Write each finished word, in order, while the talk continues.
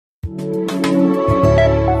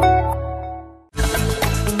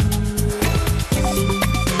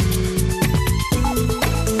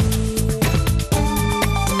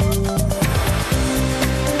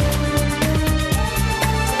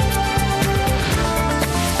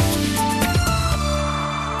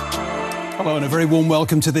Hello and a very warm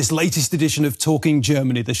welcome to this latest edition of Talking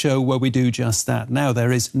Germany, the show where we do just that. Now,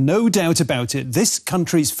 there is no doubt about it, this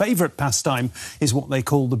country's favourite pastime is what they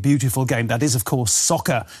call the beautiful game. That is, of course,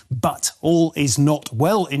 soccer. But all is not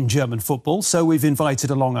well in German football, so we've invited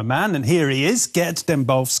along a man, and here he is, Gerd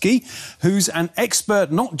Dembowski, who's an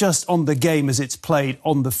expert not just on the game as it's played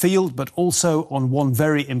on the field, but also on one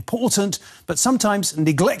very important, but sometimes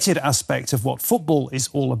neglected aspect of what football is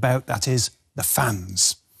all about, that is, the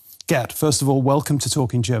fans. Gerd, first of all, welcome to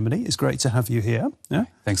Talking Germany. It's great to have you here. Yeah?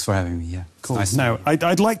 Thanks for having me, yeah. Cool. Nice. Now,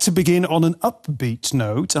 I'd like to begin on an upbeat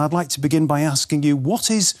note. I'd like to begin by asking you, what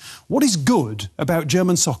is good about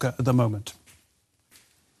German soccer at the moment?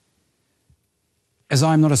 As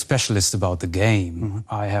I'm not a specialist about the game,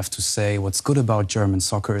 I have to say what's good about German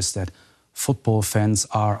soccer is that football fans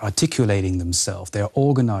are articulating themselves. They are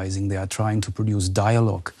organizing, they are trying to produce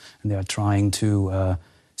dialogue, and they are trying to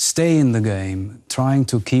stay in the game, trying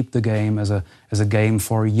to keep the game as a game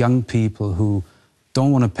for young people who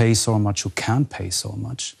don't want to pay so much, who can't pay so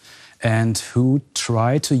much, and who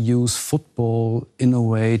try to use football in a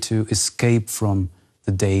way to escape from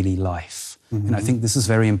the daily life. And I think this is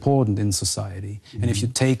very important in society. And if you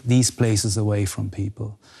take these places away from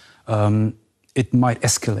people, it might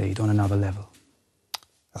escalate on another level.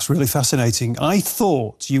 That's really fascinating. I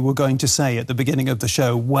thought you were going to say at the beginning of the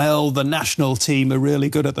show, well, the national team are really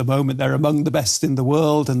good at the moment. They're among the best in the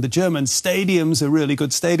world, and the German stadiums are really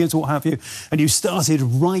good stadiums, what have you. And you started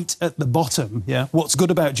right at the bottom, yeah? What's good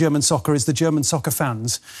about German soccer is the German soccer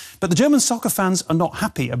fans. But the German soccer fans are not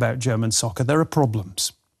happy about German soccer. There are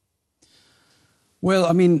problems. Well,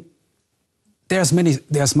 I mean, there's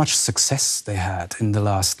much success they had in the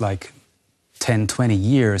last, 10, 20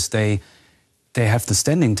 years. They have the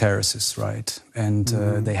standing terraces, right? And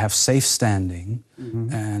they have safe standing.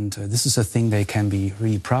 And this is a thing they can be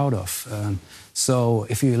really proud of. So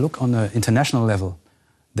if you look on the international level,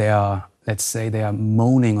 they are, let's say, they are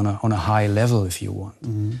moaning on a high level, if you want.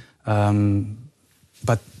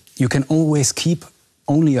 But you can always keep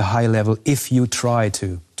only a high level if you try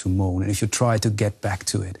to moan, and if you try to get back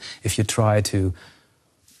to it, if you try to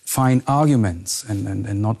find arguments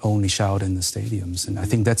and not only shout in the stadiums. And I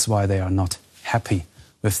think that's why they are not happy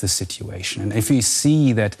with the situation. And if we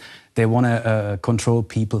see that they want to control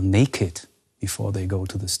people naked before they go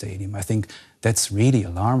to the stadium, I think that's really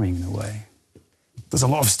alarming in a way. There's a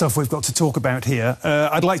lot of stuff we've got to talk about here.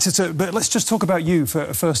 I'd like to, but let's just talk about you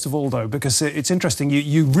first of all, though, because it's interesting.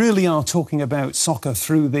 You really are talking about soccer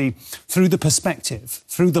through the perspective,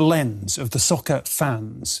 through the lens of the soccer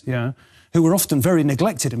fans, yeah, who are often very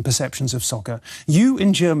neglected in perceptions of soccer. You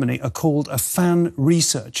in Germany are called a fan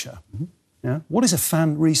researcher. Yeah? What is a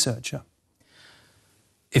fan researcher?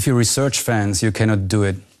 If you research fans, you cannot do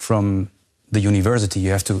it from the university. You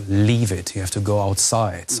have to leave it. You have to go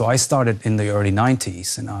outside. So I started in the early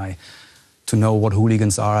 90s, and to know what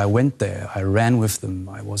hooligans are, I went there. I ran with them.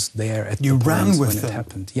 I was there at the point when it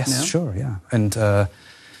happened. Yes, yeah? Sure, yeah. And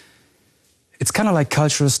it's kind of like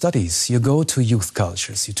cultural studies. You go to youth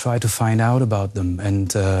cultures. You try to find out about them,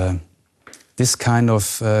 and this kind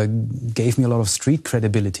of gave me a lot of street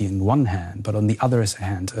credibility in one hand, but on the other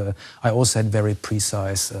hand, I also had very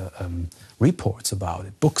precise reports about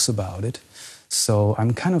it, books about it. So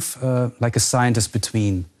I'm kind of like a scientist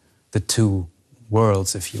between the two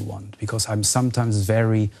worlds, if you want, because I'm sometimes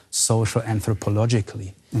very social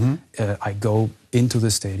anthropologically. I go into the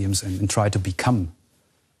stadiums and try to become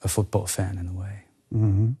a football fan in a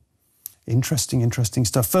way. Interesting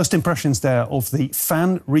stuff. First impressions there of the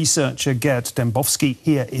fan researcher Gerd Dembowski.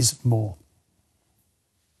 Here is more.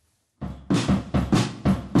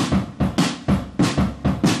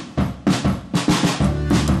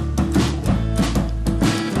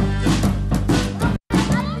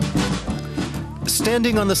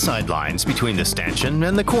 Standing on the sidelines between the stanchion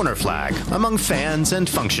and the corner flag, among fans and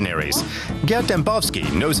functionaries, Gerd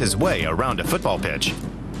Dembowski knows his way around a football pitch.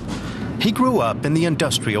 He grew up in the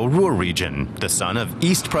industrial Ruhr region, the son of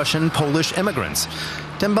East Prussian Polish immigrants.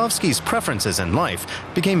 Dembowski's preferences in life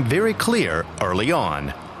became very clear early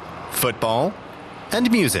on: football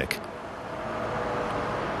and music.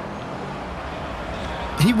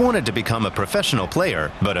 He wanted to become a professional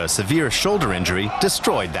player, but a severe shoulder injury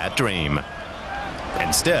destroyed that dream.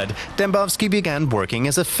 Instead, Dembowski began working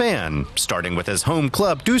as a fan, starting with his home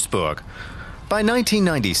club Duisburg. By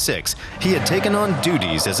 1996, he had taken on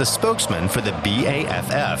duties as a spokesman for the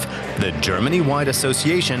BAFF, the Germany-wide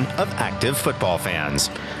Association of Active Football Fans.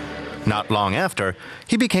 Not long after,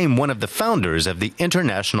 he became one of the founders of the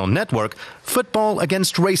international network Football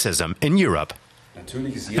Against Racism in Europe.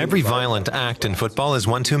 Every violent act in football is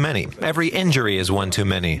one too many. Every injury is one too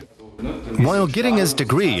many. While getting his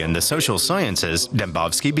degree in the social sciences,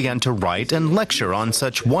 Dembowski began to write and lecture on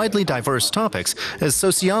such widely diverse topics as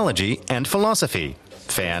sociology and philosophy,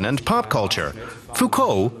 fan and pop culture,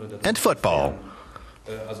 Foucault and football.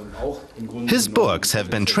 His books have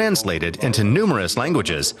been translated into numerous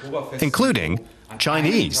languages, including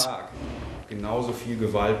Chinese.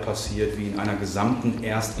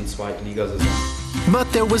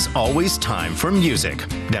 But there was always time for music.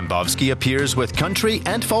 Dembowski appears with country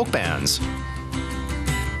and folk bands.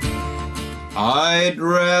 I'd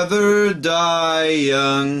rather die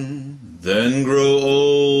young than grow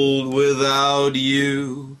old without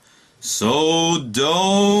you. So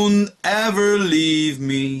don't ever leave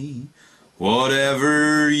me,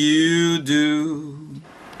 whatever you do.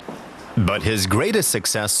 But his greatest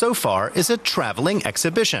success so far is a traveling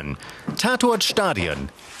exhibition, Tatort-Stadion,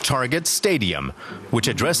 Target Stadium, which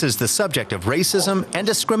addresses the subject of racism and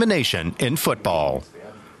discrimination in football.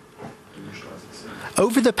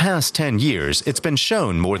 Over the past 10 years, it's been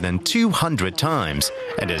shown more than 200 times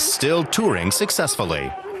and is still touring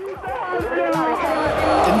successfully.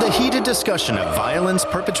 In the heated discussion of violence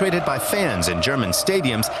perpetrated by fans in German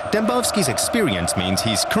stadiums, Dembowski's experience means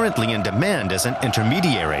he's currently in demand as an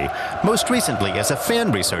intermediary, most recently as a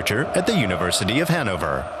fan researcher at the University of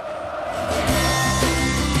Hanover.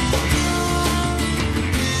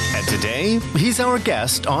 And today, he's our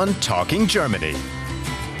guest on Talking Germany,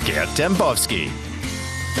 Gerd Dembowski.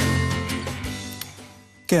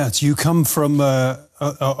 Gerd, you come from a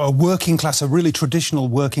working class, a really traditional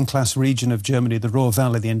working class region of Germany, the Ruhr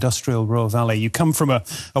Valley, the industrial Ruhr Valley. You come from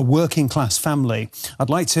a working class family. I'd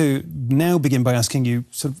like to now begin by asking you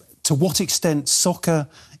sort of, to what extent soccer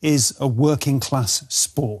is a working class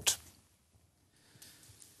sport?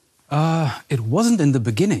 It wasn't in the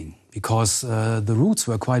beginning, because the roots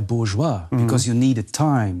were quite bourgeois, because you needed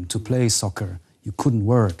time to play soccer. You couldn't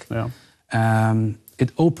work. Yeah.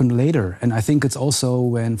 It opened later, and I think it's also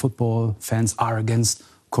when football fans are against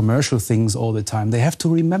commercial things all the time. They have to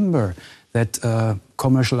remember that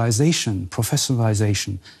commercialization,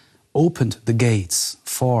 professionalization opened the gates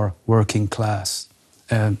for working class.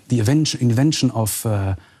 The invention of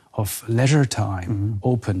leisure time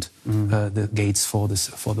opened the gates for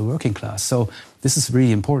the working class. So this is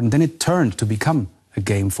really important. Then it turned to become a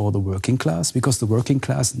game for the working class, because the working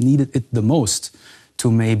class needed it the most to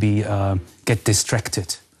maybe get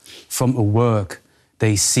distracted from a work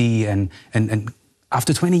they see, and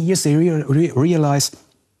after 20 years they realize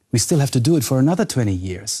we still have to do it for another 20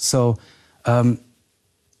 years. So,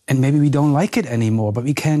 and maybe we don't like it anymore, but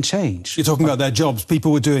we can change. You're talking about their jobs.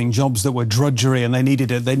 People were doing jobs that were drudgery, and they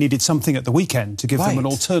needed something at the weekend to give them an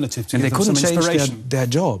alternative, to give them some inspiration. And they couldn't change their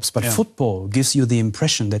jobs, but football gives you the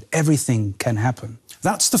impression that everything can happen.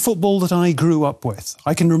 That's the football that I grew up with.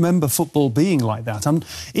 I can remember football being like that.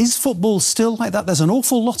 Is football still like that? There's an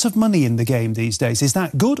awful lot of money in the game these days. Is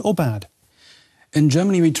that good or bad? In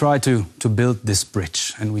Germany, we try to build this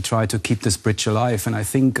bridge, and we try to keep this bridge alive. And I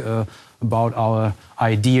think about our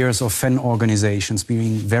ideas of fan organizations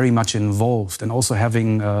being very much involved, and also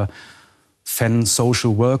having fan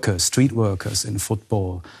social workers, street workers in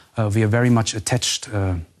football. We are very much attached.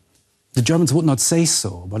 The Germans would not say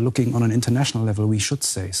so, but looking on an international level, we should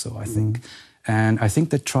say so, I think. And I think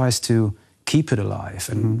that tries to keep it alive.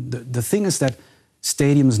 And the thing is that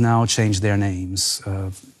stadiums now change their names.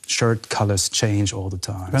 Shirt colors change all the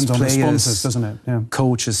time. Depends on the sponsors, doesn't it? Yeah.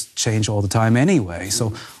 Coaches change all the time anyway.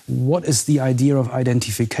 So what is the idea of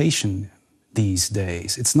identification these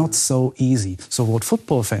days? It's not so easy. So what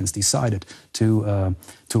football fans decided to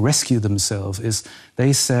rescue themselves is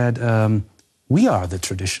they said, we are the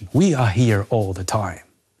tradition. We are here all the time.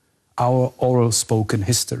 Our oral spoken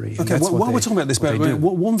history. Okay, while we're talking about this,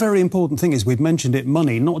 one very important thing is, we've mentioned it,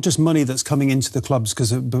 money. Not just money that's coming into the clubs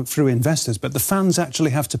through investors, but the fans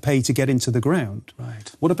actually have to pay to get into the ground. Right.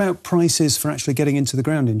 What about prices for actually getting into the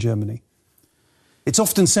ground in Germany? It's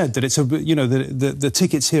often said that the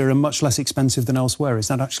tickets here are much less expensive than elsewhere. Is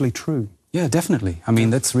that actually true? Yeah, definitely. I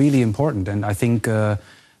mean, that's really important. And I think the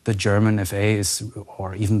German FA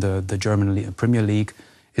or even the German Premier League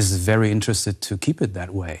is very interested to keep it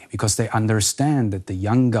that way, because they understand that the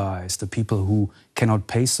young guys, the people who cannot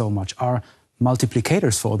pay so much, are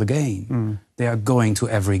multiplicators for the game. They are going to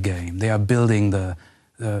every game. They are building the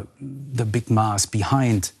big mass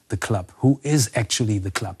behind the club, who is actually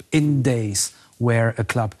the club, in days where a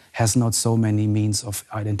club has not so many means of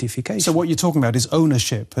identification. So what you're talking about is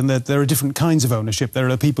ownership, and there are different kinds of ownership. There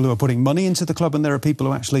are people who are putting money into the club, and there are people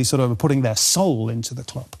who actually sort of are putting their soul into the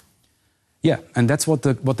club. Yeah, and that's what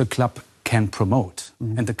the club can promote.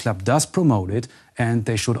 And the club does promote it, and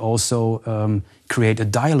they should also create a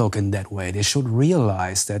dialogue in that way. They should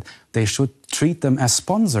realize that they should treat them as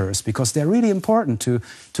sponsors, because they're really important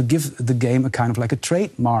to give the game a kind of like a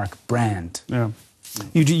trademark brand. Yeah.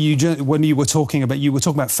 When you were talking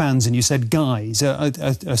about fans, and you said guys.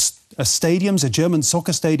 Stadiums, German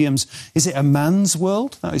soccer stadiums, is it a man's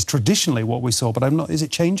world? That is traditionally what we saw, but is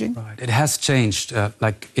it changing? Right. It has changed,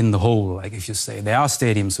 like in the whole. Like if you say there are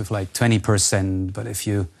stadiums with like 20%, but if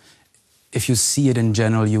you see it in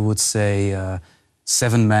general, you would say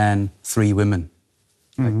 7 men, 3 women.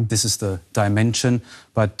 Like this is the dimension.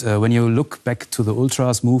 But when you look back to the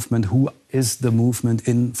ultras movement, who is the movement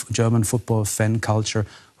in German football fan culture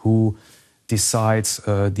who decides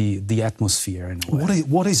the atmosphere in a way?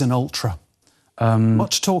 What is an ultra?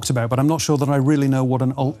 Much talked about, but I'm not sure that I really know what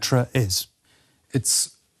an ultra is.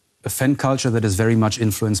 It's a fan culture that is very much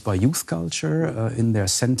influenced by youth culture. In their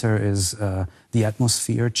center is the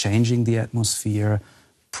atmosphere, changing the atmosphere,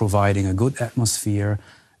 providing a good atmosphere,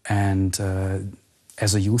 and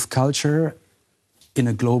as a youth culture in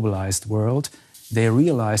a globalized world, they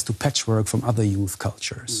realize to patchwork from other youth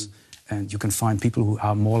cultures. And you can find people who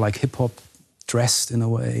are more like hip-hop, dressed in a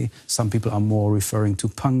way. Some people are more referring to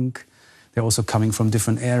punk. They're also coming from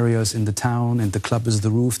different areas in the town, and the club is the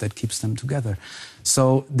roof that keeps them together.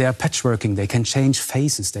 So they're patchworking. They can change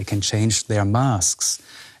faces. They can change their masks.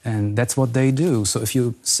 And that's what they do. So if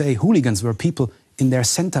you say hooligans were people in their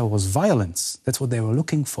center was violence, that's what they were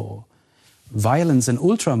looking for. Violence in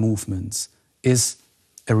ultra movements is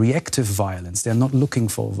a reactive violence. They're not looking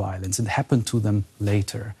for violence. It happened to them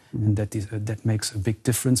later. And that makes a big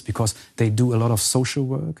difference, because they do a lot of social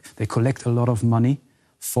work. They collect a lot of money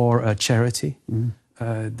for charity.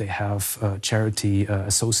 They have charity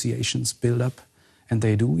associations build up, and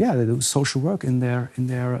they do social work in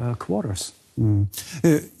their quarters.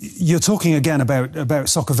 You're talking again about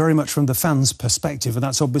soccer very much from the fans' perspective, and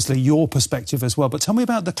that's obviously your perspective as well. But tell me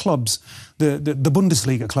about the clubs, the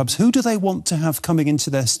Bundesliga clubs. Who do they want to have coming into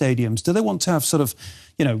their stadiums? Do they want to have sort of,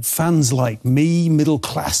 fans like me,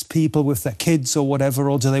 middle-class people with their kids or whatever,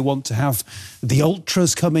 or do they want to have the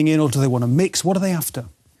ultras coming in, or do they want a mix? What are they after?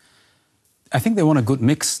 I think they want a good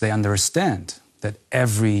mix. They understand that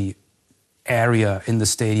every area in the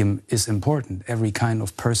stadium is important. Every kind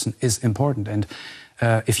of person is important. And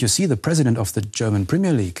if you see the president of the German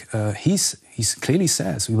Premier League, he clearly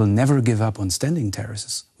says we will never give up on standing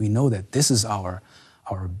terraces. We know that this is our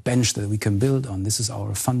bench that we can build on. This is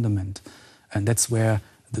our fundament. And that's where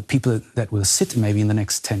the people that will sit maybe in the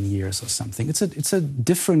next 10 years or something. It's a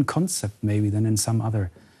different concept maybe than in some other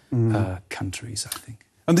countries, I think.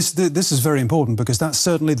 And this is very important, because that's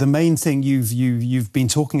certainly the main thing you've been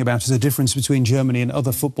talking about, is the difference between Germany and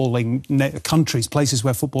other footballing countries, places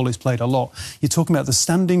where football is played a lot. You're talking about the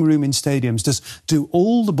standing room in stadiums. Do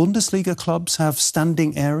all the Bundesliga clubs have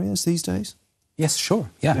standing areas these days? Yes, sure.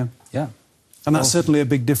 Yeah. And that's certainly a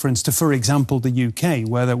big difference to, for example, the UK,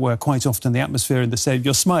 where quite often the atmosphere in the stadium.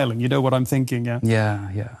 You're smiling. You know what I'm thinking, yeah?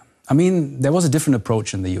 Yeah. I mean, there was a different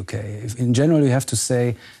approach in the UK. In general, you have to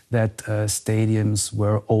say that stadiums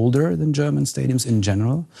were older than German stadiums in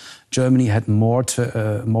general. Germany had more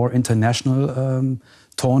international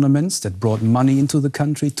tournaments that brought money into the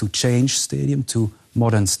country to change stadium to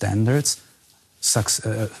modern standards,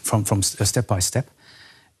 from step by step.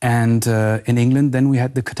 And in England, then we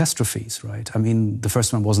had the catastrophes, right? I mean, the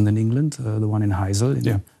first one wasn't in England, the one in Heysel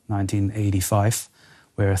in 1985,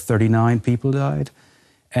 where 39 people died.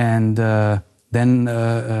 And then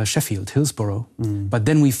Sheffield, Hillsborough. But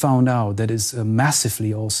then we found out that is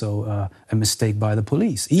massively also a mistake by the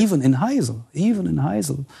police, even in Heysel.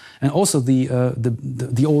 And also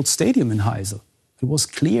the old stadium in Heysel. It was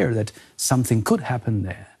clear that something could happen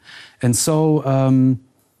there. And so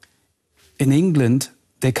in England,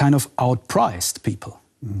 they kind of outpriced people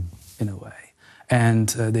in a way. And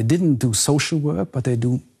they didn't do social work, but they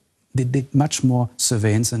did much more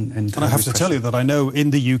surveillance and I have to tell you that I know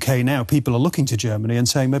in the UK now people are looking to Germany and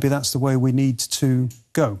saying maybe that's the way we need to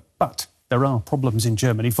go. But there are problems in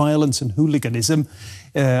Germany. Violence and hooliganism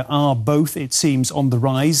are both, it seems, on the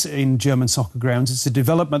rise in German soccer grounds. It's a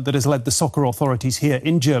development that has led the soccer authorities here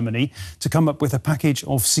in Germany to come up with a package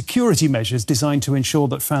of security measures designed to ensure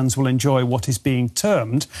that fans will enjoy what is being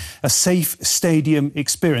termed a safe stadium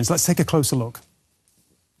experience. Let's take a closer look.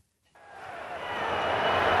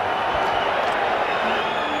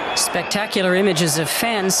 Spectacular images of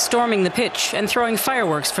fans storming the pitch and throwing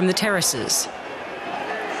fireworks from the terraces.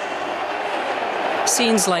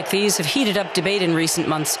 Scenes like these have heated up debate in recent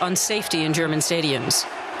months on safety in German stadiums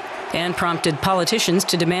and prompted politicians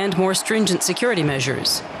to demand more stringent security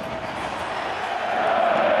measures.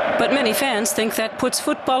 But many fans think that puts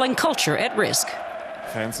footballing culture at risk.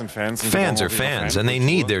 Fans are fans, and they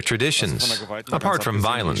need their traditions, apart from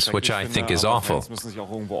violence, which I think is awful.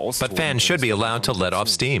 But fans should be allowed to let off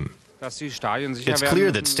steam. It's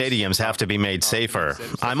clear that stadiums have to be made safer.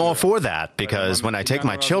 I'm all for that, because when I take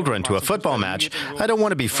my children to a football match, I don't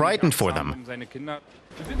want to be frightened for them.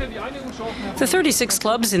 The 36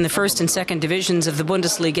 clubs in the first and second divisions of the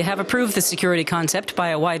Bundesliga have approved the security concept by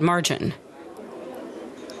a wide margin.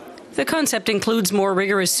 The concept includes more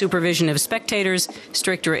rigorous supervision of spectators,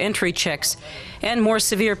 stricter entry checks, and more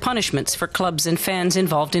severe punishments for clubs and fans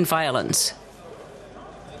involved in violence.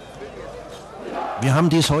 We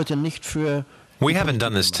haven't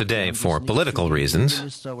done this today for political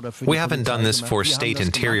reasons. We haven't done this for state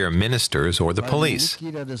interior ministers or the police.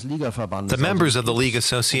 The members of the league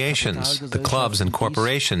associations, the clubs and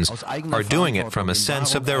corporations are doing it from a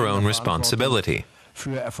sense of their own responsibility.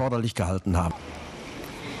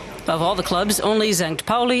 Of all the clubs, only St.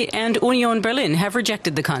 Pauli and Union Berlin have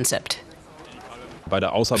rejected the concept.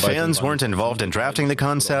 Fans weren't involved in drafting the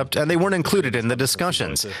concept, and they weren't included in the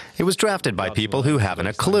discussions. It was drafted by people who haven't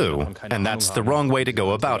a clue, and that's the wrong way to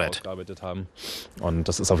go about it.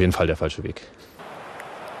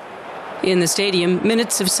 In the stadium,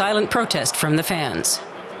 minutes of silent protest from the fans.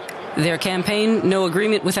 Their campaign, No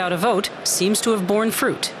Agreement Without a Vote, seems to have borne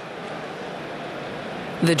fruit.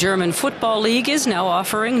 The German Football League is now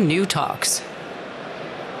offering new talks.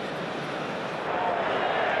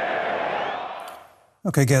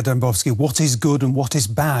 OK, Gerd Dembowski, what is good and what is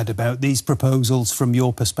bad about these proposals from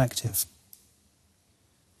your perspective?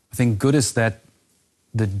 I think good is that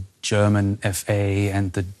the German FA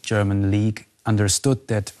and the German League understood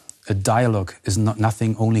that a dialogue is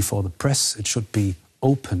nothing only for the press. It should be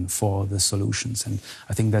open for the solutions. And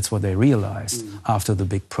I think that's what they realized after the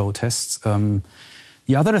big protests.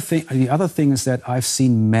 The other thing is that I've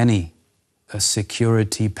seen many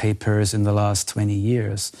security papers in the last 20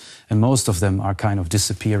 years, and most of them are kind of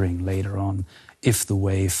disappearing later on if the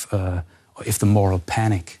wave, or if the moral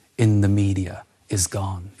panic in the media is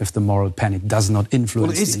gone, if the moral panic does not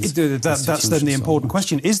influence that's then the important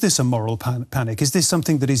question. Is this a moral panic? Is this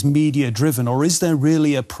something that is media-driven, or is there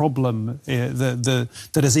really a problem that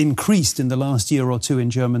has increased in the last year or two in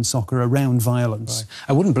German soccer around violence? Right.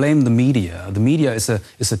 I wouldn't blame the media. The media is a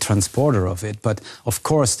transporter of it, but of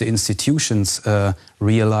course the institutions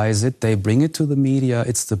realize it. They bring it to the media.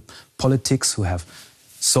 It's the politics who have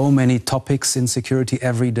so many topics in security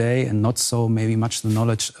every day and not so maybe much the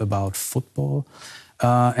knowledge about football.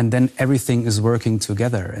 And then everything is working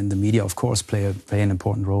together, and the media, of course, play an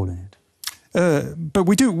important role in it. But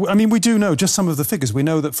we do know just some of the figures. We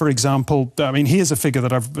know that, for example, here's a figure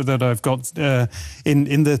that I've got.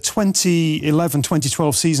 In the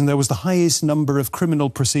 2011-2012 season, there was the highest number of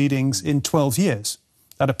criminal proceedings in 12 years.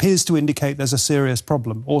 That appears to indicate there's a serious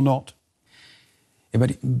problem, or not. Yeah,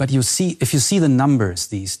 but you see, if you see the numbers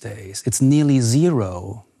these days, it's nearly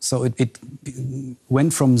zero. So it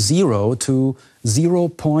went from 0 to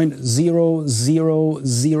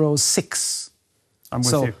 0.0006. I'm with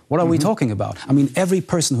so you. What are we talking about? I mean, every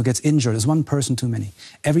person who gets injured is one person too many.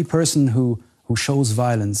 Every person who shows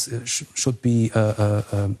violence should be,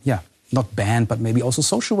 not banned, but maybe also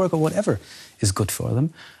social work or whatever is good for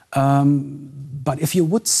them. But if you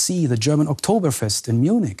would see the German Oktoberfest in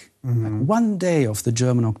Munich, like one day of the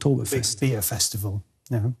German Oktoberfest. Big beer festival.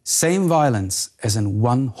 Yeah. Same violence as in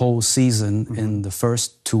one whole season in the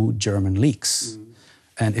first two German leagues.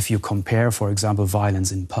 And if you compare, for example,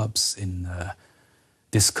 violence in pubs, in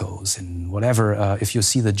discos, in whatever, if you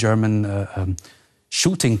see the German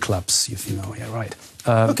shooting clubs, if you know, yeah, right.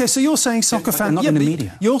 Okay, so you're saying soccer fans, not in the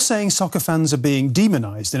media. You're saying soccer fans are being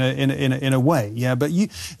demonised in a way, yeah. But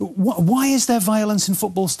why is there violence in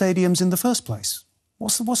football stadiums in the first place?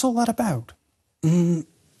 What's all that about? I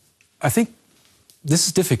think this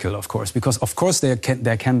is difficult, of course, because of course there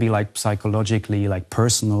can be like psychologically, like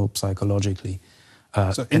personal psychologically,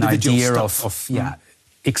 so an idea of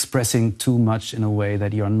expressing too much in a way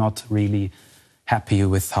that you're not really happy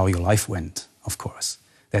with how your life went. Of course,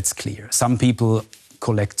 that's clear. Some people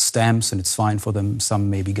collect stamps and it's fine for them. Some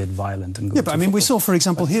maybe get violent and go. Yeah, but I mean, we saw, for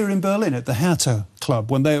example, here in Berlin at the Hertha club,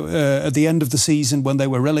 when they at the end of the season, when they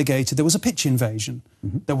were relegated, there was a pitch invasion.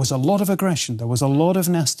 There was a lot of aggression. There was a lot of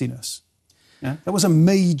nastiness. Yeah? That was a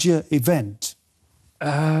major event.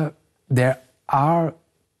 There are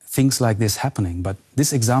things like this happening, but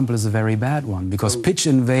this example is a very bad one because pitch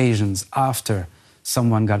invasions after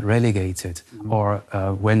someone got relegated or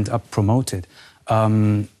went up promoted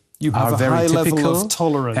you have are a very high typical, level of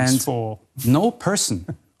tolerance and for... no person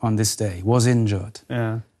on this day was injured.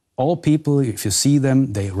 Yeah. all people, if you see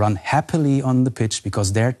them, they run happily on the pitch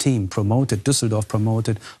because their team Düsseldorf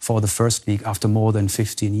promoted for the first league after more than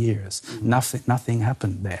 15 years. Nothing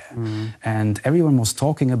happened there. And everyone was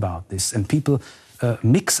talking about this, and people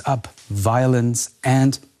mix up violence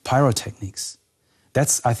and pyrotechnics.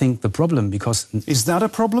 That's, I think, the problem, because... Is that a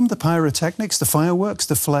problem, the pyrotechnics, the fireworks,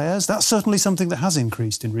 the flares? That's certainly something that has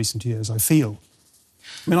increased in recent years, I feel.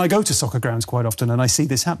 I mean, I go to soccer grounds quite often and I see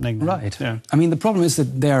this happening now. Right. Yeah. I mean, the problem is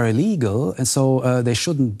that they are illegal, and so they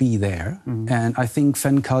shouldn't be there. And I think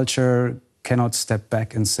fan culture cannot step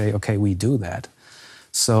back and say, OK, we do that.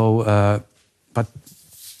 So, but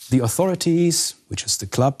the authorities, which is the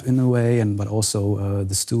club in a way, but also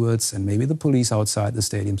the stewards and maybe the police outside the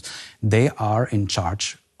stadiums, they are in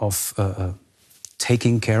charge of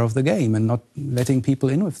taking care of the game and not letting people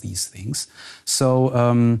in with these things.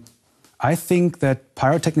 So I think that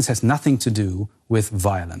pyrotechnics has nothing to do with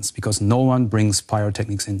violence, because no one brings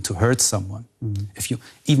pyrotechnics in to hurt someone.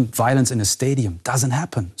 Even violence in a stadium doesn't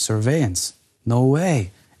happen. Surveillance, no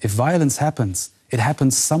way. If violence happens, it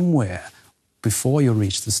happens somewhere before you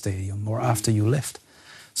reach the stadium or after you left.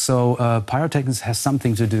 So pyrotechnics has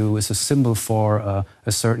something to do with a symbol for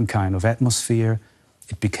a certain kind of atmosphere.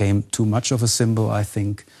 It became too much of a symbol, I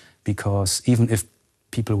think, because even if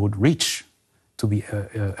people would reach to be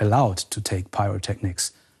allowed to take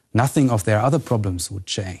pyrotechnics, nothing of their other problems would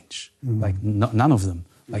change. Like none of them.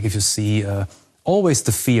 Like if you see, always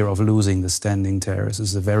the fear of losing the standing terrace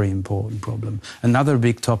is a very important problem. Another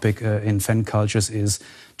big topic in fan cultures is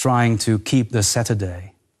trying to keep the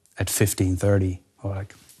Saturday at 15:30 or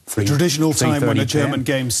like the traditional time when a German PM,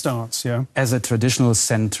 game starts, yeah. as a traditional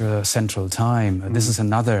central time. This is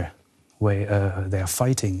another way they are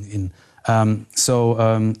fighting in.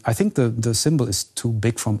 I think the symbol is too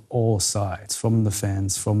big from all sides, from the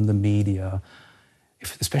fans, from the media,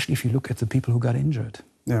 especially if you look at the people who got injured.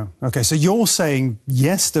 Yeah. OK, so you're saying,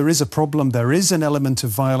 yes, there is a problem, there is an element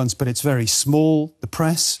of violence, but it's very small. The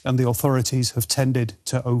press and the authorities have tended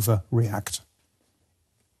to overreact.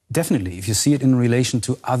 Definitely, if you see it in relation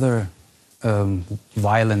to other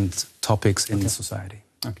violent topics in society.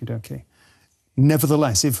 Okay.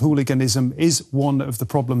 Nevertheless, if hooliganism is one of the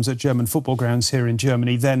problems at German football grounds here in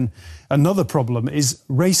Germany, then another problem is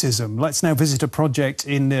racism. Let's now visit a project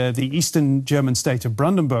in the eastern German state of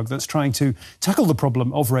Brandenburg that's trying to tackle the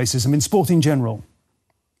problem of racism in sport in general.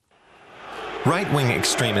 Right-wing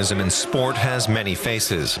extremism in sport has many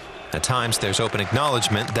faces. At times, there's open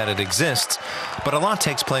acknowledgement that it exists, but a lot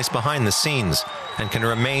takes place behind the scenes and can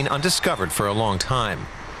remain undiscovered for a long time.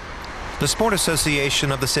 The Sport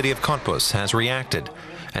Association of the city of Cottbus has reacted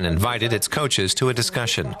and invited its coaches to a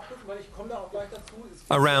discussion.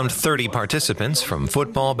 Around 30 participants from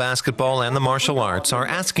football, basketball, and the martial arts are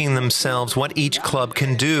asking themselves what each club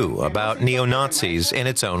can do about neo-Nazis in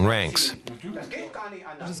its own ranks.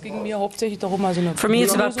 For me,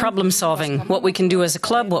 it's about problem solving, what we can do as a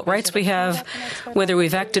club, what rights we have, whether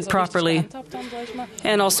we've acted properly,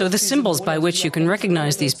 and also the symbols by which you can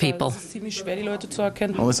recognize these people. You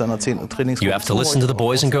have to listen to the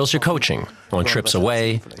boys and girls you're coaching, on trips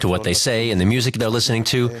away, to what they say and the music they're listening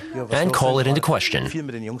to, and call it into question.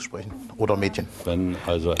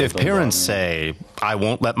 If parents say, I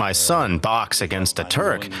won't let my son box against a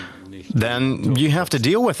Turk, then you have to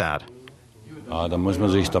deal with that.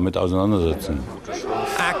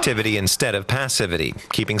 Activity instead of passivity.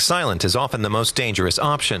 Keeping silent is often the most dangerous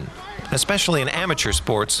option. Especially in amateur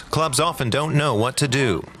sports, clubs often don't know what to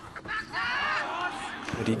do.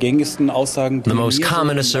 The most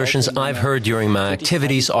common assertions I've heard during my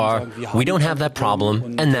activities are, we don't have that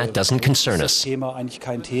problem and that doesn't concern us.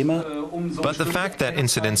 But the fact that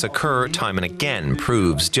incidents occur time and again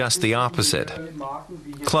proves just the opposite.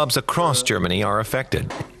 Clubs across Germany are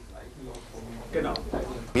affected. We're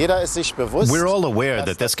all aware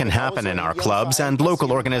that this can happen in our clubs and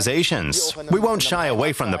local organizations. We won't shy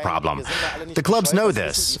away from the problem. The clubs know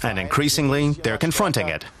this, and increasingly, they're confronting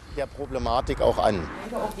it.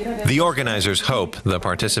 The organizers hope the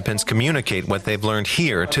participants communicate what they've learned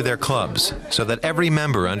here to their clubs, so that every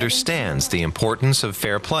member understands the importance of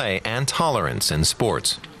fair play and tolerance in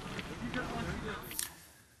sports.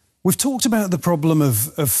 We've talked about the problem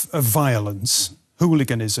of violence,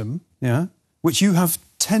 hooliganism, yeah, which you have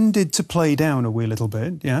tended to play down a wee little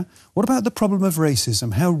bit, yeah. What about the problem of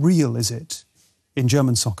racism? How real is it in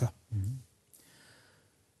German soccer?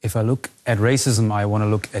 If I look at racism, I want to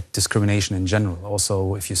look at discrimination in general.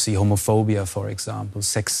 Also, if you see homophobia, for example,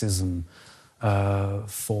 sexism,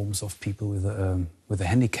 forms of people with a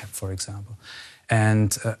handicap, for example.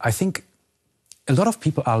 And I think a lot of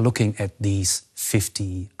people are looking at these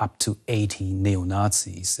 50 up to 80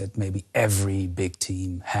 neo-Nazis that maybe every big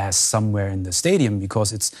team has somewhere in the stadium,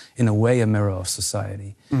 because it's in a way a mirror of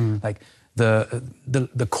society. Like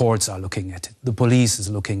the courts are looking at it, the police is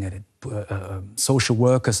looking at it, social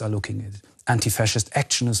workers are looking at it, anti-fascist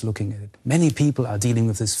action is looking at it. Many people are dealing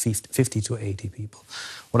with this 50 to 80 people.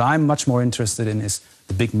 What I'm much more interested in is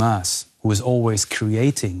the big mass, who is always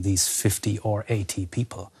creating these 50 or 80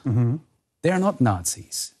 people. They are not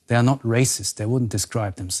Nazis, they are not racist, they wouldn't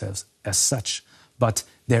describe themselves as such. But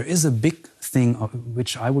there is a big thing,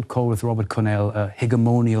 which I would call with Robert Cornell,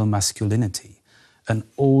 hegemonial masculinity. An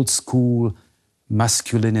old school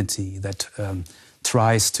masculinity that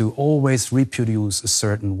tries to always reproduce a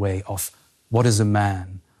certain way of what is a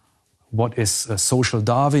man, what is social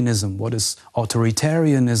Darwinism, what is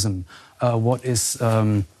authoritarianism, what is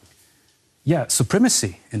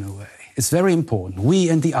supremacy in a way. It's very important. We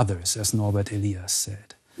and the others, as Norbert Elias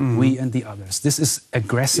said. We and the others. This is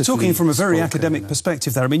aggressive. You're talking from a very academic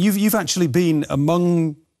perspective there. I mean, you've actually been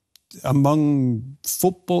among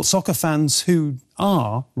soccer fans who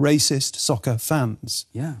are racist soccer fans.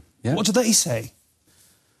 Yeah. What do they say?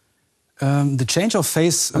 The change of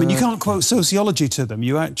face... I mean, you can't quote sociology to them.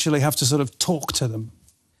 You actually have to sort of talk to them.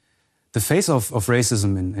 The face of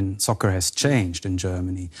racism in soccer has changed in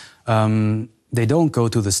Germany. They don't go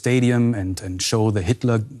to the stadium and show the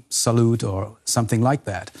Hitler salute or something like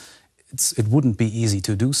that. It wouldn't be easy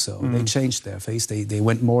to do so. They changed their face. They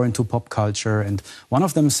went more into pop culture. And one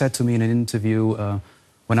of them said to me in an interview,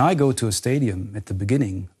 when I go to a stadium at the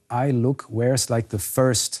beginning, I look where's like the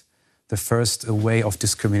first way of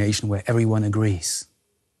discrimination where everyone agrees.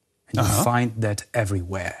 And you find that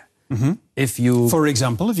everywhere. If you... For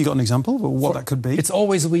example, have you got an example of what that could be? It's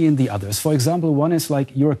always we and the others. For example, one is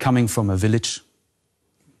like you're coming from a village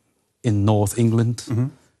in North England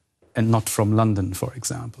and not from London, for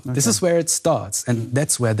example. This is where it starts, and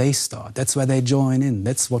that's where they start. That's where they join in.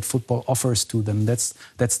 That's what football offers to them. That's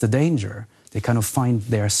the danger. They kind of find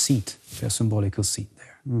their seat, their symbolical seat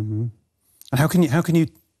there. And how can you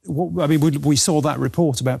I mean, we saw that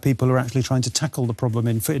report about people who are actually trying to tackle the problem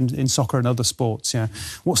in soccer and other sports. Yeah,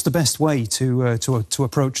 what's the best way to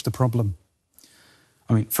approach the problem?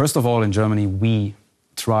 I mean, first of all, in Germany, we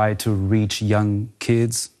try to reach young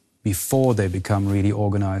kids before they become really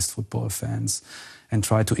organized football fans, and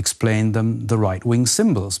try to explain them the right-wing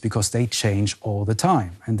symbols, because they change all the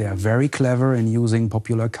time, and they are very clever in using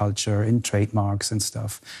popular culture, in trademarks and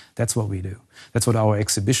stuff. That's what we do. That's what our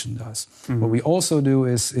exhibition does. What we also do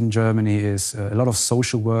is, in Germany, is a lot of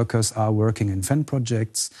social workers are working in fan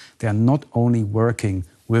projects. They are not only working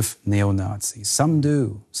with neo-Nazis. Some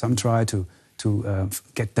do. Some try to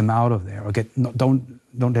get them out of there, or don't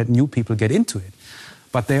let new people get into it.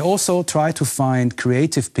 But they also try to find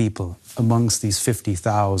creative people amongst these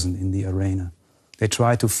 50,000 in the arena. They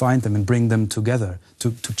try to find them and bring them together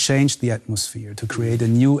to change the atmosphere, to create a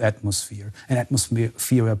new atmosphere, an atmosphere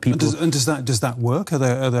where people... And does that work? Are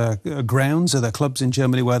there grounds, are there clubs in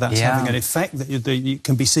Germany where that's having an effect that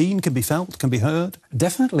can be seen, can be felt, can be heard?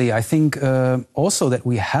 Definitely. I think also that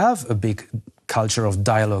we have a big culture of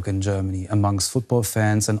dialogue in Germany amongst football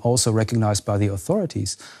fans, and also recognized by the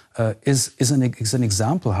authorities, is an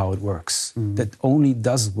example how it works. That only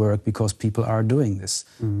does work because people are doing this,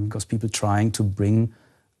 because people trying to bring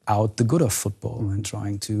out the good of football and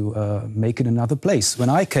trying to make it another place. When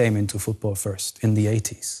I came into football first in the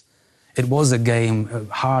 80s, it was a game,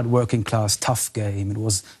 a hard working class, tough game. It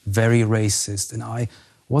was very racist, and I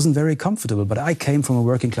wasn't very comfortable, but I came from a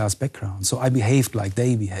working class background, so I behaved like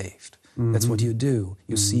they behaved. That's what you do.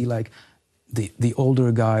 You see, like, the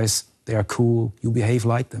older guys, they are cool, you behave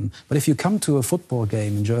like them. But if you come to a football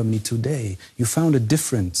game in Germany today, you found a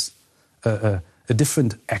different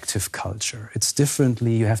active culture. It's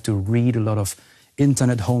differently, you have to read a lot of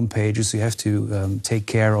internet homepages, you have to take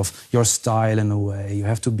care of your style in a way, you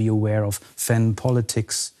have to be aware of fan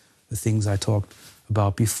politics, the things I talked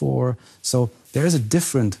about before. So there is a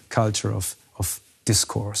different culture of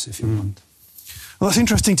discourse, if you want. Well, that's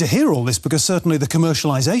interesting to hear all this, because certainly the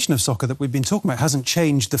commercialisation of soccer that we've been talking about hasn't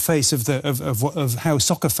changed the face of how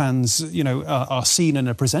soccer fans, you know, are seen and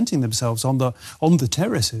are presenting themselves on the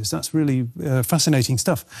terraces. That's really fascinating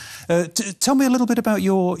stuff. Tell me a little bit about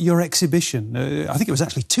your exhibition. I think it was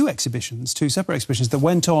actually two separate exhibitions that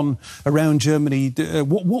went on around Germany.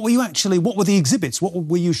 What were the exhibits? What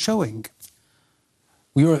were you showing?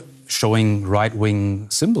 We were showing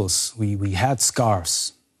right-wing symbols. We had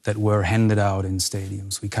scarves that were handed out in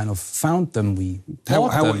stadiums. We kind of found them. We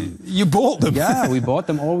bought them. You bought them? Yeah, we bought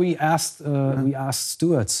them. Or we asked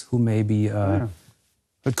stewards who maybe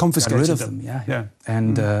Had confiscated got rid of them. Yeah.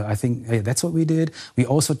 And I think that's what we did. We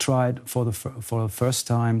also tried for the first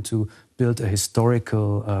time to build a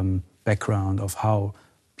historical background of how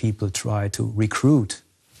people try to recruit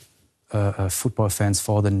football fans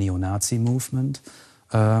for the neo-Nazi movement.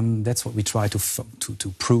 That's what we try to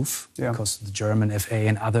prove, because the German FA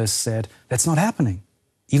and others said that's not happening.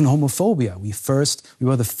 Even homophobia, we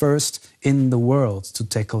were the first in the world to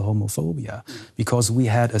tackle homophobia, because we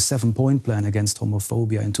had a 7-point plan against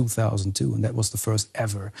homophobia in 2002, and that was the first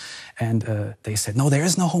ever. And they said, no, there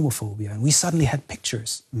is no homophobia. And we suddenly had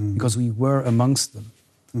pictures, because we were amongst them.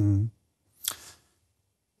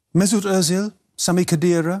 Mesut Özil, Sami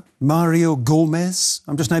Khedira, Mario Gomez.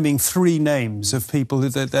 I'm just naming 3 names of people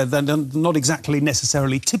that are not exactly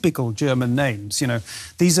necessarily typical German names. You know,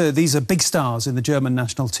 these are big stars in the German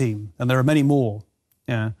national team, and there are many more,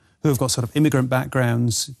 who have got sort of immigrant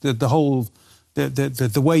backgrounds.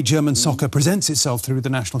 The way German soccer presents itself through the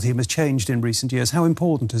national team has changed in recent years. How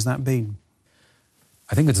important has that been?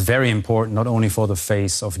 I think it's very important, not only for the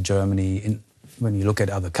face of Germany when you look at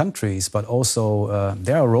other countries, but also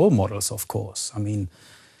there are role models, of course. I mean,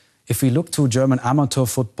 if we look to German amateur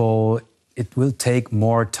football, it will take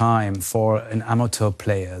more time for an amateur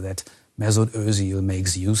player that Mesut Özil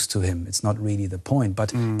makes use to him. It's not really the point.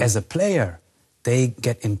 But as a player, they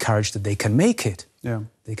get encouraged that they can make it. Yeah.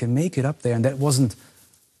 They can make it up there, and that wasn't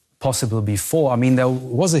possible before. I mean, there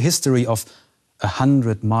was a history of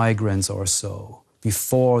 100 migrants or so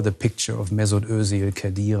before the picture of Mesut Özil,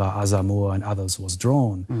 Khedira, Asamoah and others was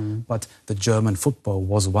drawn. But the German football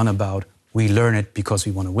was one about, we learn it because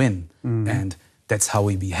we want to win. And that's how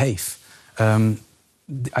we behave.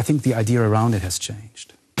 I think the idea around it has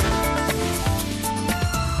changed.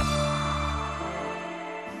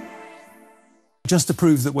 Just to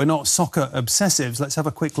prove that we're not soccer obsessives, let's have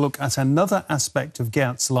a quick look at another aspect of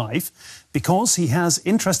Gerd's life, because he has,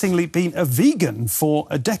 interestingly, been a vegan for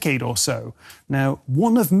a decade or so. Now,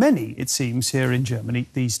 one of many, it seems, here in Germany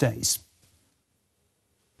these days.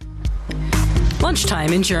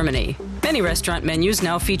 Lunchtime in Germany. Many restaurant menus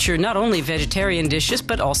now feature not only vegetarian dishes,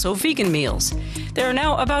 but also vegan meals. There are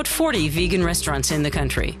now about 40 vegan restaurants in the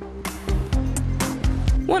country.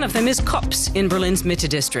 One of them is Kopp's in Berlin's Mitte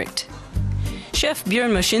district. Chef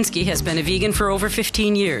Björn Moschinski has been a vegan for over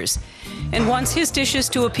 15 years and wants his dishes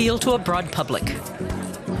to appeal to a broad public.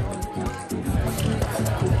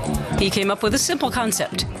 He came up with a simple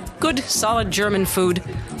concept: good, solid German food,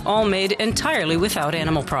 all made entirely without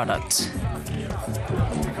animal products.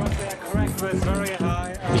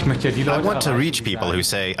 I want to reach people who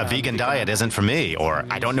say a vegan diet isn't for me, or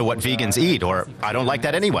I don't know what vegans eat, or I don't like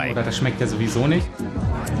that anyway.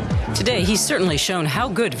 Today, he's certainly shown how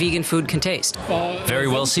good vegan food can taste. Very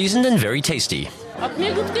well seasoned and very tasty.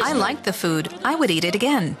 I like the food. I would eat it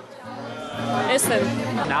again.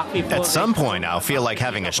 At some point, I'll feel like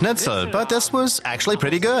having a schnitzel, but this was actually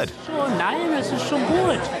pretty good.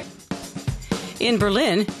 In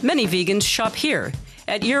Berlin, many vegans shop here,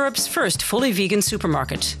 at Europe's first fully vegan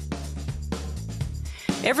supermarket.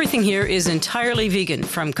 Everything here is entirely vegan,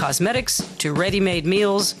 from cosmetics to ready-made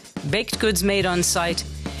meals, baked goods made on site,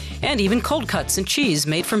 and even cold cuts and cheese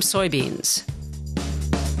made from soybeans.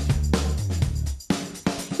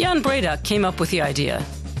 Jan Breda came up with the idea.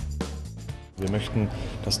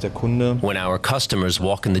 When our customers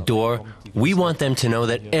walk in the door, we want them to know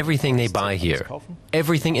that everything they buy here,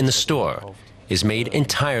 everything in the store, is made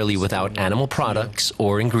entirely without animal products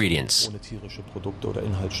or ingredients.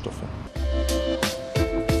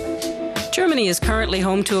 Germany is currently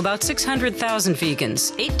home to about 600,000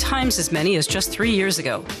 vegans, 8 times as many as just 3 years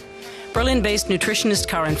ago. Berlin-based nutritionist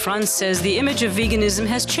Karin Franz says the image of veganism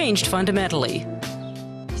has changed fundamentally.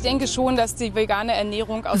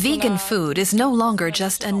 Vegan food is no longer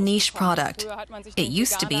just a niche product. It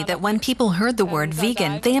used to be that when people heard the word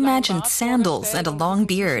vegan, they imagined sandals and a long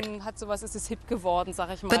beard.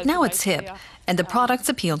 But now it's hip, and the products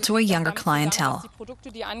appeal to a younger clientele.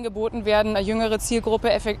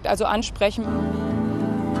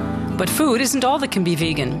 But food isn't all that can be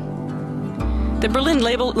vegan. The Berlin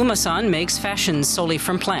label Umasan makes fashions solely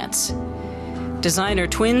from plants. Designer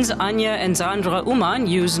twins Anja and Sandra Uman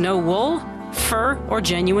use no wool, fur, or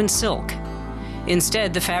genuine silk.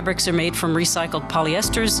 Instead, the fabrics are made from recycled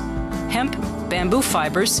polyesters, hemp, bamboo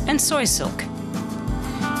fibers, and soy silk.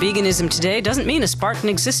 Veganism today doesn't mean a Spartan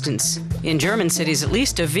existence. In German cities, at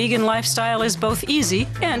least, a vegan lifestyle is both easy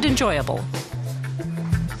and enjoyable.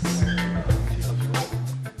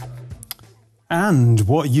 And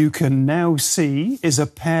what you can now see is a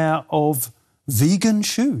pair of vegan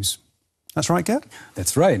shoes. That's right, Gerd?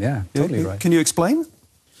 That's right, yeah, totally right. Can you explain?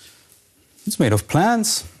 It's made of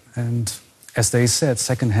plants and as they said,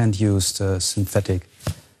 second-hand used synthetic.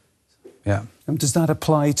 Yeah. And does that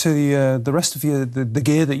apply to the rest of the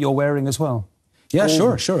gear that you're wearing as well? Yeah,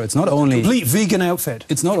 sure. It's not only complete vegan outfit.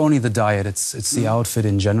 It's not only the diet; it's the outfit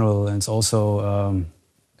in general, and it's also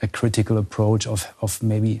a critical approach of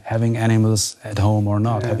maybe having animals at home or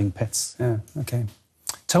not, having pets. Yeah. Okay.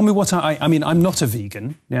 Tell me what I mean. I'm not a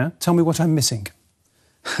vegan. Yeah. Tell me what I'm missing.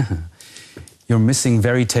 You're missing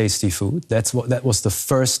very tasty food. That was the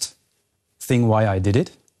first thing why I did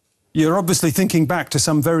it. You're obviously thinking back to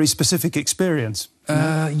some very specific experience.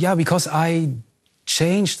 Yeah, because I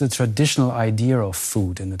changed the traditional idea of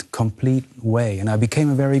food in a complete way, and I became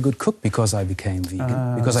a very good cook because I became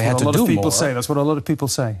vegan. Because I had to do more. That's what a lot of people say. That's what a lot of people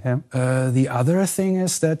say. Yeah. The other thing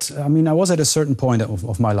is that I was at a certain point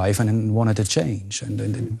of my life and wanted to change,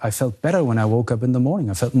 and I felt better when I woke up in the morning.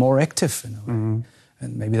 I felt more active,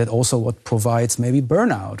 and maybe that also what provides maybe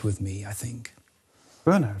burnout with me, I think.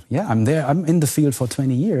 Burnout? Yeah, I'm in the field for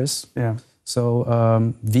 20 years. Yeah. So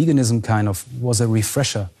veganism kind of was a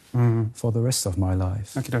refresher for the rest of my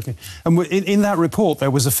life. Okay. And in that report,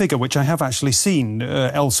 there was a figure which I have actually seen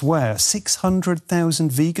elsewhere: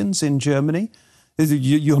 600,000 vegans in Germany.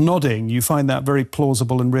 You're nodding. You find that very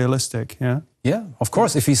plausible and realistic, yeah? Yeah, of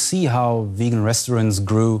course. If you see how vegan restaurants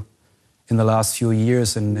grew in the last few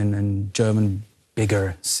years in German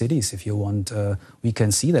bigger cities, if you want, we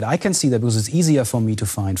can see that. I can see that because it's easier for me to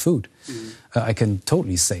find food. I can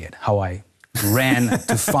totally say it, how I ran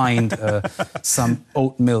to find some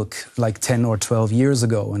oat milk like 10 or 12 years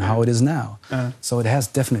ago and how it is now. So it has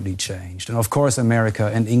definitely changed. And of course,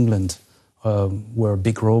 America and England were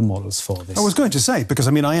big role models for this. I was going to say, because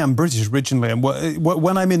I am British originally, and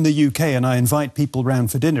when I'm in the UK and I invite people round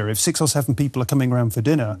for dinner, if 6 or 7 people are coming round for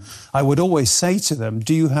dinner, I would always say to them,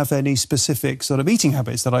 do you have any specific sort of eating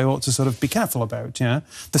habits that I ought to sort of be careful about? Yeah,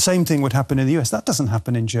 the same thing would happen in the US. That doesn't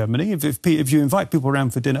happen in Germany. If you invite people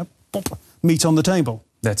round for dinner, pop, meat on the table.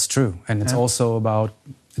 That's true, and it's also about,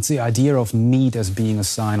 it's the idea of meat as being a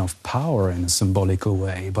sign of power in a symbolical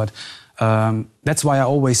way, but that's why I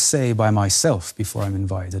always say by myself before I'm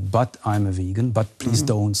invited, but I'm a vegan, but please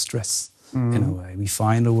don't stress, in a way. We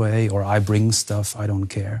find a way, or I bring stuff, I don't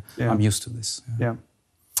care. Yeah. I'm used to this. Yeah.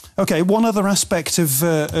 Okay, one other aspect of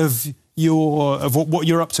what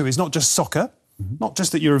you're up to is not just soccer, not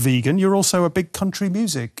just that you're a vegan, you're also a big country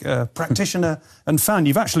music practitioner and fan.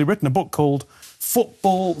 You've actually written a book called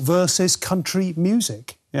Football versus Country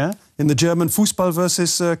Music, yeah? In the German, Fußball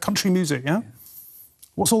versus country music, yeah?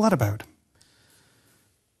 What's all that about?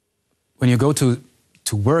 When you go to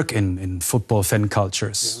work in football fan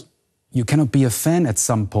cultures, you cannot be a fan at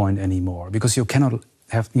some point anymore because you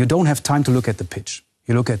don't have time to look at the pitch.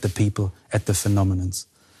 You look at the people, at the phenomenons,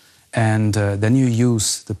 and then you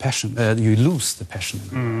lose the passion.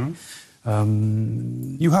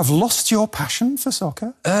 You have lost your passion for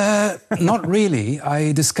soccer? Not really.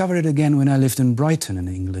 I discovered it again when I lived in Brighton in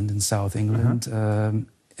England, in South England.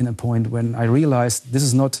 In a point when I realized this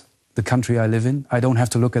is not the country I live in. I don't have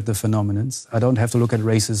to look at the phenomenons. I don't have to look at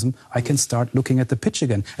racism. I can start looking at the pitch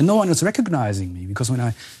again. And no one is recognizing me because when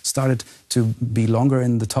I started to be longer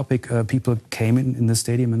in the topic, people came in the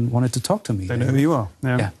stadium and wanted to talk to me. They know who you are.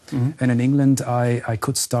 Yeah. And in England, I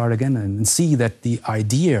could start again and see that the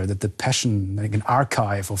idea, that the passion, like an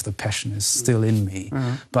archive of the passion is still in me.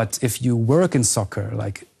 But if you work in soccer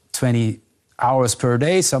like 20 hours per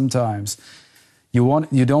day sometimes,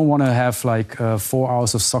 you don't want to have like 4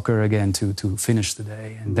 hours of soccer again to finish the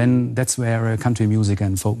day. And then that's where country music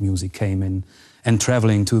and folk music came in, and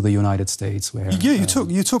traveling to the United States where... Yeah,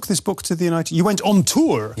 you took this book to the United... You went on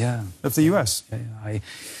tour of the US. Yeah.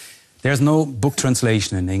 There's no book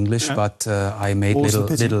translation in English, but I made little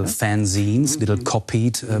fanzines, little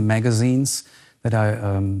copied magazines that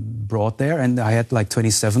I brought there. And I had like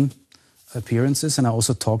 27 appearances, and I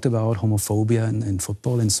also talked about homophobia in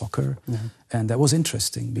football, in soccer. And that was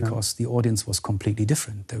interesting because the audience was completely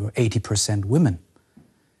different. There were 80% women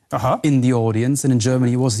in the audience, and in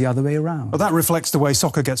Germany it was the other way around. Well, that reflects the way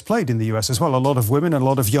soccer gets played in the US as well. A lot of women and a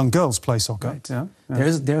lot of young girls play soccer.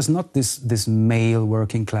 Right. There's not this male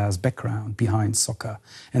working class background behind soccer.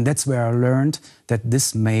 And that's where I learned that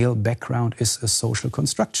this male background is a social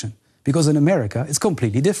construction. Because in America, it's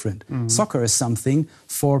completely different. Soccer is something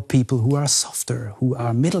for people who are softer, who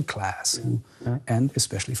are middle class, and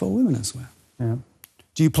especially for women as well.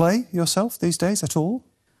 Do you play yourself these days at all?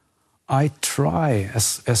 I try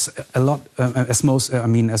as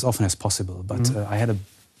often as possible. But I had an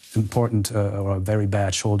important or a very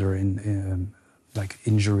bad shoulder like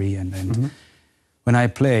injury, and when I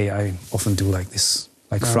play, I often do like this.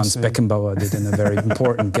 Like Franz Beckenbauer did in a very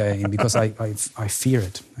important game, because I fear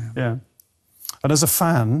it. And as a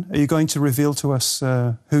fan, are you going to reveal to us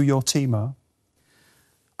who your team are?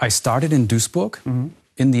 I started in Duisburg,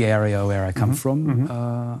 in the area where I come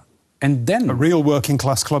from. And then... A real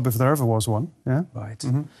working-class club, if there ever was one, yeah? Right.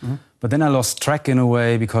 But then I lost track in a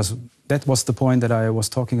way, because that was the point that I was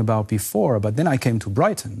talking about before. But then I came to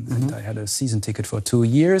Brighton, and I had a season ticket for 2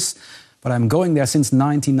 years. But I'm going there since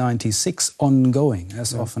 1996, ongoing,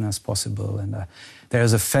 as often as possible. And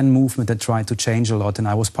there's a fan movement that tried to change a lot, and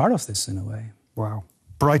I was part of this in a way. Wow.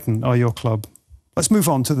 Brighton are your club. Let's move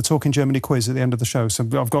on to the Talking Germany quiz at the end of the show. So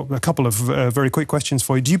I've got a couple of very quick questions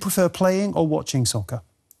for you. Do you prefer playing or watching soccer?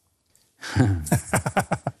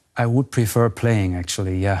 I would prefer playing,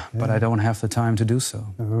 actually, yeah. But I don't have the time to do so.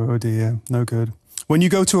 Oh, dear. No good. When you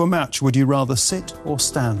go to a match, would you rather sit or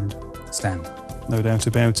stand? Stand. No doubt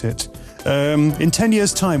about it. In 10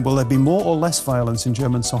 years' time, will there be more or less violence in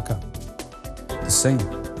German soccer? The same.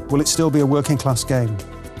 Will it still be a working-class game?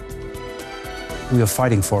 We are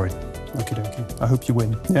fighting for it. Okie dokie. I hope you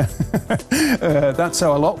win. Yeah. That's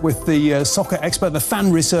our lot with the soccer expert, the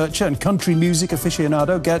fan researcher and country music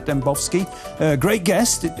aficionado, Gerd Dembowski. Great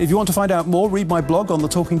guest. If you want to find out more, read my blog on the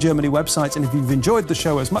Talking Germany website. And if you've enjoyed the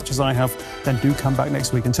show as much as I have, then do come back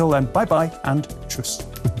next week. Until then, bye-bye and tschüss.